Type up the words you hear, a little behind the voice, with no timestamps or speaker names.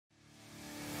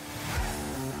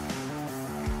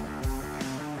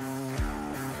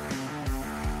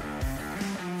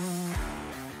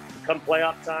come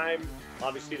playoff time,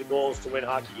 obviously the goal is to win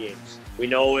hockey games. We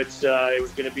know it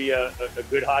was going to be a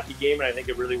good hockey game, and I think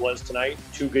it really was tonight.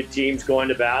 Two good teams going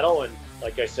to battle, and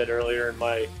like I said earlier in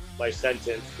my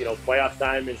sentence, playoff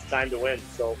time is time to win.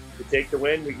 So we take the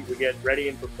win, we get ready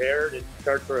and prepared and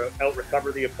start to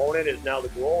out-recover the opponent is now the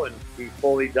goal, and we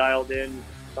fully dialed in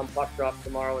some puck drop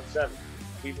tomorrow at 7.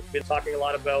 We've been talking a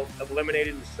lot about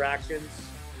eliminating distractions.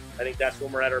 I think that's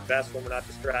when we're at our best, when we're not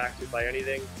distracted by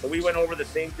anything. So we went over the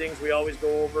same things we always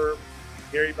go over,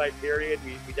 period by period.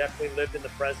 We definitely lived in the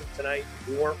present tonight.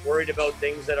 We weren't worried about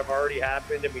things that have already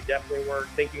happened, and we definitely weren't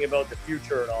thinking about the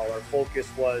future at all. Our focus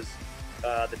was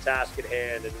the task at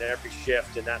hand and every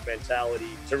shift and that mentality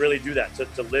to really do that,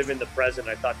 to live in the present.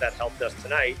 I thought that helped us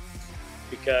tonight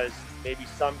because maybe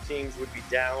some teams would be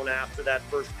down after that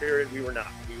first period. We were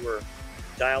not. We were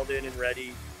dialed in and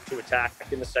ready to attack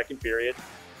in the second period,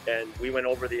 and we went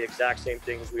over the exact same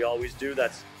things we always do.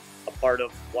 That's a part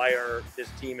of why this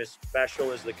team is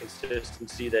special, is the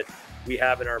consistency that we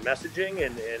have in our messaging,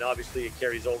 and obviously it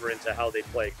carries over into how they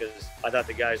play, because I thought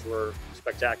the guys were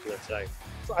spectacular tonight.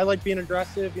 I like being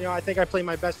aggressive. I think I play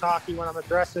my best hockey when I'm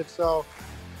aggressive. So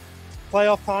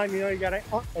playoff time, you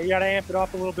gotta amp it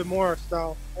up a little bit more.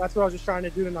 So that's what I was just trying to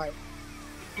do tonight.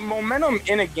 Momentum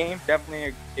in a game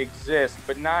definitely exists,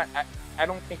 but not. I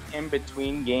don't think in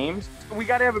between games. We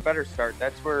got to have a better start.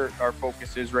 That's where our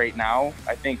focus is right now.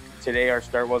 I think today our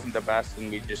start wasn't the best,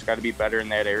 and we just got to be better in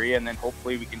that area. And then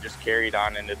hopefully we can just carry it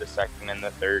on into the second and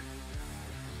the third.